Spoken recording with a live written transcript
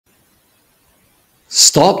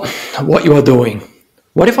Stop what you are doing.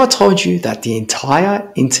 What if I told you that the entire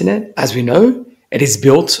internet, as we know, it is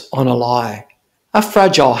built on a lie? A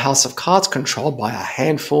fragile house of cards controlled by a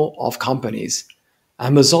handful of companies.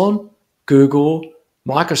 Amazon, Google,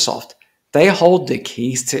 Microsoft, they hold the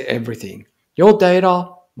keys to everything. Your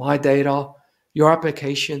data, your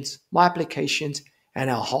applications, my applications, and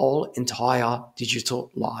our whole entire digital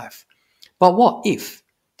life. But what if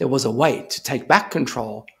there was a way to take back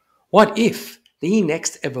control? What if the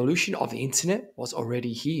next evolution of the internet was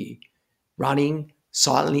already here, running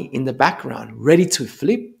silently in the background, ready to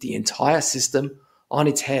flip the entire system on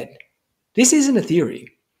its head? This isn't a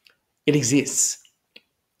theory, it exists.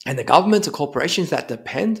 And the governments or corporations that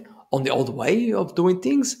depend on the old way of doing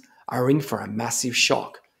things are in for a massive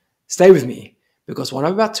shock. Stay with me, because what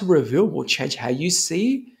I'm about to reveal will change how you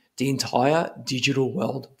see the entire digital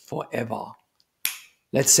world forever.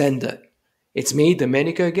 Let's send it. It's me,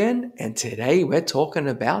 Domenico, again, and today we're talking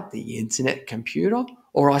about the Internet Computer,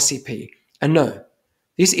 or ICP. And no,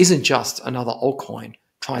 this isn't just another altcoin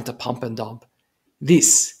trying to pump and dump.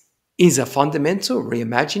 This is a fundamental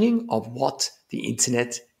reimagining of what the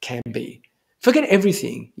internet can be. Forget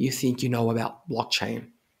everything you think you know about blockchain.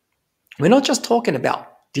 We're not just talking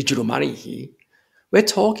about digital money here. We're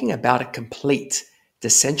talking about a complete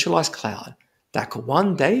decentralized cloud that could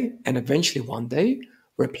one day, and eventually one day,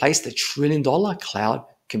 replace the trillion-dollar cloud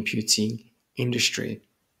computing industry.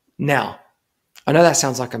 Now, I know that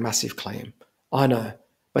sounds like a massive claim. I know,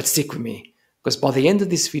 but stick with me, because by the end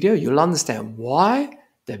of this video, you'll understand why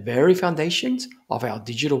the very foundations of our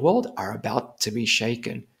digital world are about to be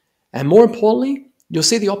shaken. And more importantly, you'll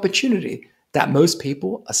see the opportunity that most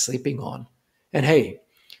people are sleeping on. And hey,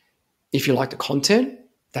 if you like the content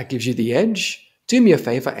that gives you the edge, do me a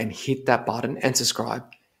favor and hit that button and subscribe.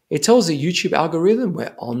 It tells the YouTube algorithm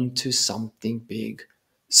we're on to something big.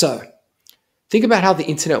 So, think about how the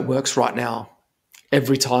internet works right now.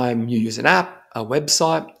 Every time you use an app, a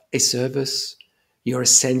website, a service, you're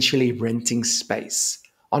essentially renting space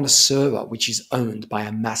on a server which is owned by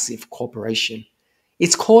a massive corporation.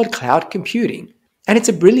 It's called cloud computing, and it's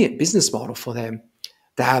a brilliant business model for them.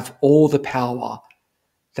 They have all the power.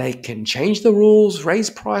 They can change the rules, raise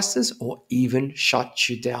prices, or even shut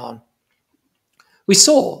you down. We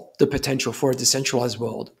saw the potential for a decentralized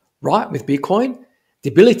world, right? With Bitcoin,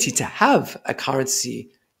 the ability to have a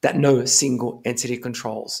currency that no single entity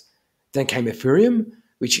controls. Then came Ethereum,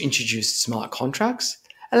 which introduced smart contracts,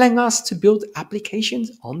 allowing us to build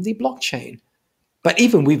applications on the blockchain. But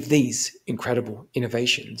even with these incredible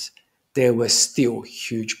innovations, there were still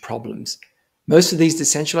huge problems. Most of these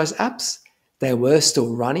decentralized apps, they were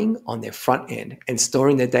still running on their front end and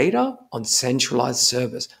storing their data on centralized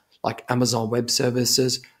servers like Amazon Web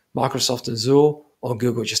Services, Microsoft Azure, or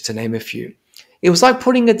Google, just to name a few. It was like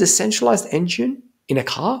putting a decentralized engine in a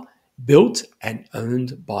car built and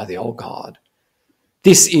owned by the old guard.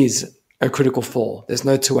 This is a critical flaw. There's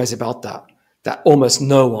no two ways about that almost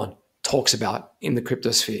no one talks about in the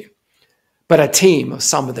cryptosphere. But a team of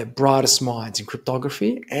some of the brightest minds in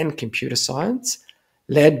cryptography and computer science,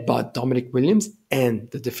 led by Dominic Williams and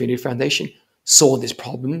the Definitive Foundation, saw these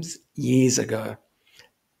problems years ago.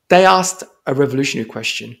 They asked a revolutionary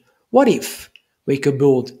question. What if we could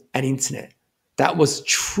build an internet that was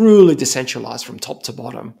truly decentralized from top to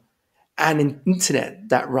bottom, and an internet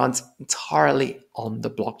that runs entirely on the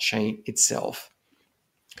blockchain itself?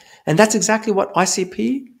 And that's exactly what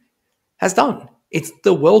ICP has done. It's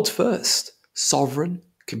the world's first sovereign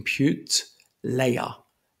compute layer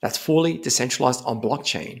that's fully decentralized on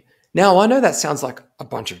blockchain. Now, I know that sounds like a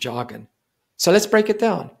bunch of jargon, so let's break it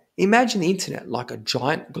down. Imagine the internet like a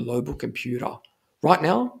giant global computer. Right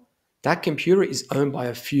now, that computer is owned by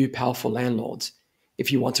a few powerful landlords.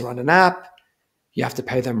 If you want to run an app, you have to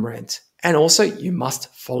pay them rent. And also, you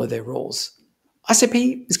must follow their rules.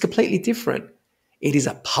 ICP is completely different. It is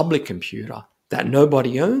a public computer that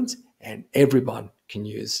nobody owns and everyone can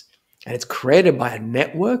use. And it's created by a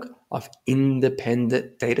network of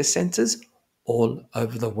independent data centers all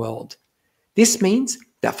over the world. This means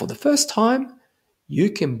that for the first time, you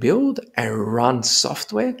can build and run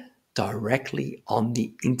software directly on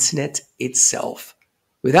the internet itself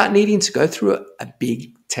without needing to go through a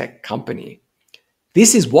big tech company.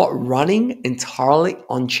 This is what running entirely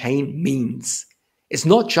on-chain means. It's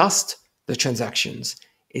not just the transactions,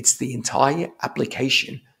 it's the entire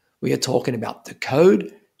application. We are talking about the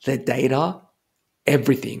code, the data,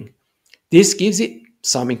 everything. This gives it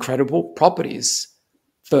some incredible properties.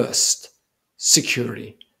 First,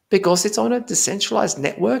 security. Because it's on a decentralized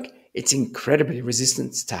network, it's incredibly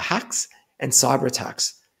resistant to hacks and cyber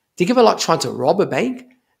attacks. Think of it like trying to rob a bank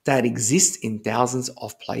that exists in thousands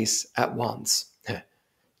of places at once.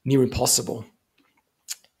 near impossible.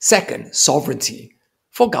 Second, sovereignty.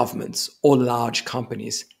 For governments or large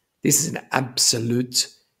companies, this is an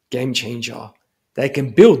absolute game changer. They can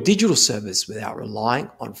build digital service without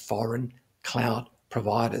relying on foreign cloud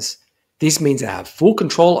providers. This means they have full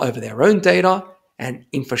control over their own data and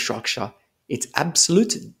infrastructure. It's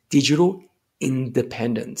absolute digital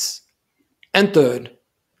independence. And third,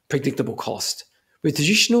 predictable cost. With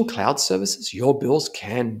traditional cloud services, your bills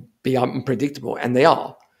can be unpredictable, and they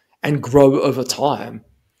are, and grow over time.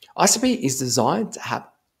 ICP is designed to have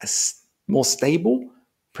a more stable,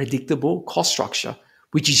 predictable cost structure,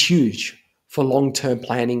 which is huge for long-term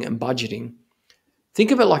planning and budgeting.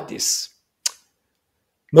 Think of it like this.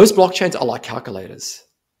 Most blockchains are like calculators.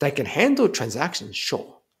 They can handle transactions,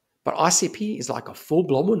 sure, but ICP is like a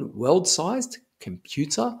full-blown world-sized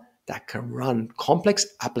computer that can run complex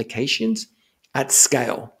applications at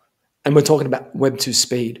scale. And we're talking about Web 2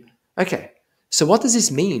 speed. Okay, so what does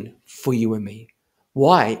this mean for you and me?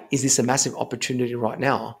 Why is this a massive opportunity right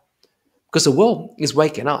now? Because the world is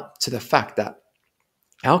waking up to the fact that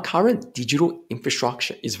our current digital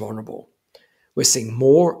infrastructure is vulnerable. We're seeing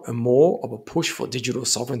more and more of a push for digital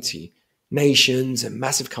sovereignty. Nations and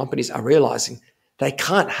massive companies are realizing they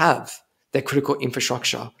can't have their critical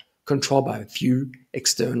infrastructure controlled by a few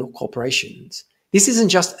external corporations. This isn't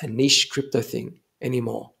just a niche crypto thing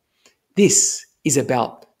anymore. This is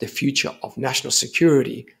about the future of national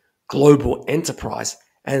security, global enterprise,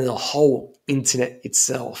 and the whole internet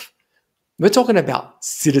itself. We're talking about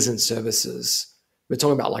citizen services. We're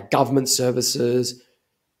talking about like government services,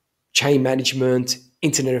 chain management,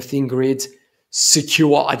 Internet of Things grids,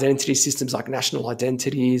 secure identity systems like national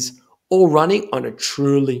identities, all running on a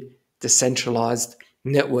truly decentralized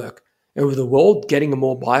network. And with the world getting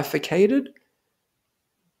more bifurcated,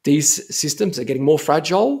 these systems are getting more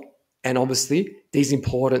fragile, and obviously these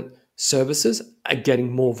important services are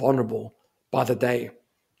getting more vulnerable by the day.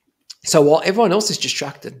 So while everyone else is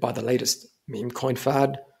distracted by the latest meme coin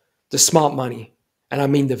fad, the smart money, and I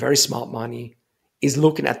mean the very smart money, is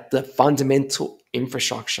looking at the fundamental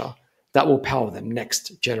infrastructure that will power the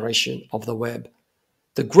next generation of the web.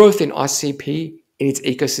 The growth in ICP in its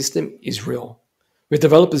ecosystem is real, with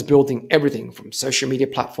developers building everything from social media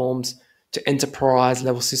platforms to enterprise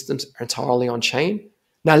level systems entirely on chain.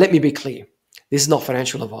 Now, let me be clear. This is not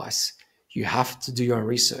financial advice. You have to do your own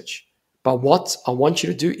research. But what I want you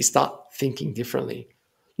to do is start thinking differently.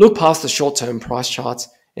 Look past the short-term price charts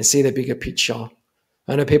and see the bigger picture.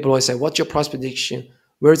 I know people always say, what's your price prediction?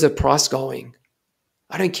 Where is the price going?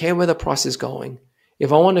 I don't care where the price is going.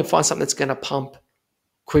 If I want to find something that's going to pump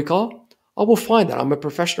quicker, I will find that. I'm a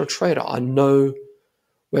professional trader. I know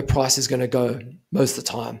where price is going to go most of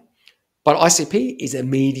the time. But ICP is a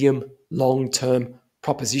medium, long-term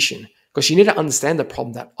proposition because you need to understand the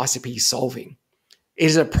problem that ICP is solving. It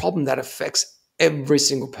is a problem that affects every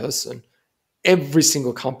single person, every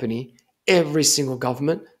single company, every single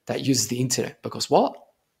government that uses the internet. Because what?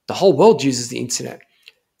 The whole world uses the internet.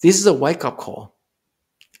 This is a wake-up call.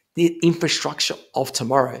 The infrastructure of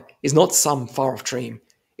tomorrow is not some far-off dream.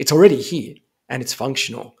 It's already here and it's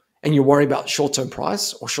functional. And you worry about short-term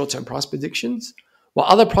price or short-term price predictions, while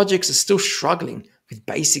other projects are still struggling with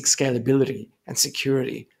basic scalability and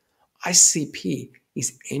security. ICP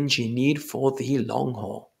is engineered for the long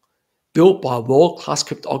haul, built by world-class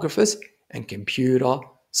cryptographers and computer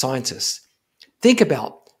scientists. Think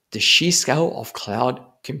about the sheer scale of cloud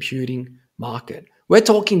computing market. We're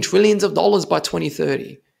talking trillions of dollars by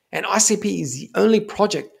 2030, and ICP is the only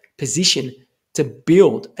project positioned to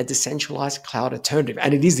build a decentralized cloud alternative,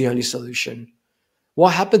 and it is the only solution.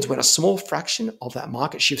 What happens when a small fraction of that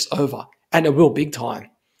market shifts over? And it will big time.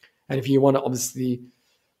 And if you want to obviously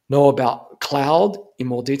know about cloud in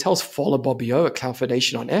more details, follow Bobby O at Cloud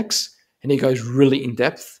Foundation on X, and he goes really in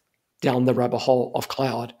depth down the rabbit hole of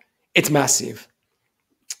cloud. It's massive.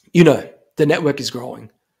 You know, the network is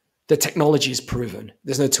growing. The technology is proven.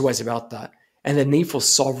 There's no two ways about that. And the need for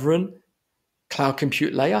sovereign cloud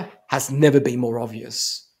compute layer has never been more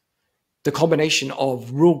obvious. The combination of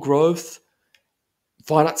real growth,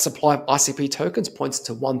 finite supply of ICP tokens points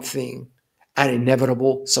to one thing, an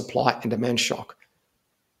inevitable supply and demand shock.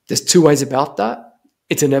 There's two ways about that.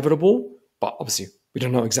 It's inevitable, but obviously we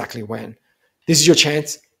don't know exactly when. This is your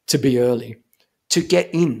chance to be early, to get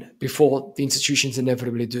in before the institutions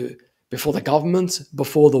inevitably do, before the governments,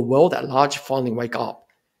 before the world at large finally wake up.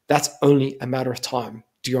 That's only a matter of time.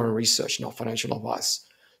 Do your own research, not financial advice.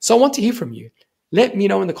 So I want to hear from you. Let me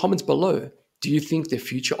know in the comments below. Do you think the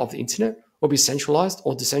future of the internet will be centralized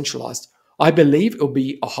or decentralized? I believe it will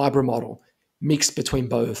be a hybrid model, mixed between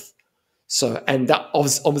both. So, and that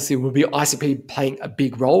obviously will be ICP playing a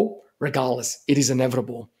big role, Regardless, it is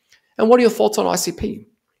inevitable. And what are your thoughts on ICP?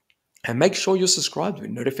 And make sure you're subscribed with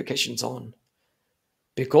notifications on,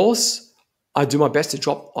 because I do my best to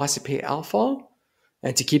drop ICP alpha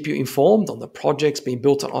and to keep you informed on the projects being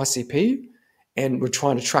built on ICP. And we're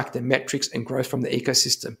trying to track the metrics and growth from the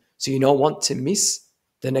ecosystem, so you don't want to miss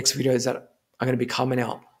the next videos that are going to be coming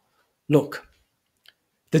out. Look,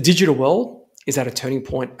 the digital world is at a turning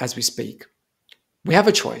point as we speak. We have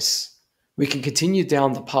a choice. We can continue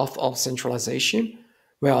down the path of centralization,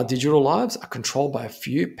 where our digital lives are controlled by a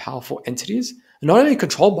few powerful entities, and not only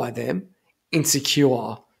controlled by them,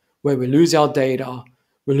 insecure, where we lose our data,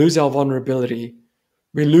 we lose our vulnerability,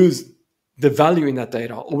 we lose the value in that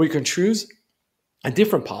data, or we can choose a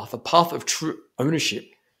different path, a path of true ownership,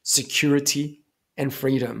 security, and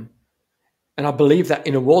freedom. And I believe that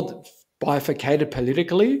in a world bifurcated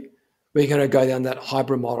politically, we're going to go down that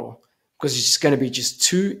hybrid model, because it's just going to be just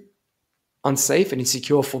too unsafe and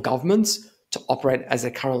insecure for governments to operate as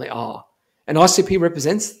they currently are. And ICP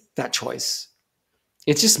represents that choice.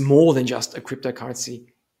 It's just more than just a cryptocurrency.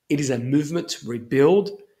 It is a movement to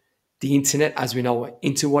rebuild the internet as we know it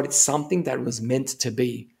into what it's something that it was meant to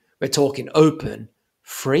be. We're talking open,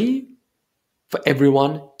 free, for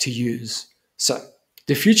everyone to use. So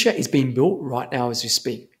the future is being built right now as we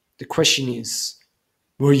speak. The question is,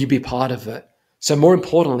 will you be part of it? So more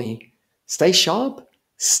importantly, stay sharp,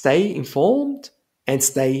 stay informed, and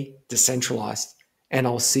stay decentralized. And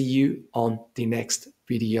I'll see you on the next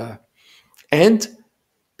video. And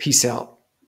peace out.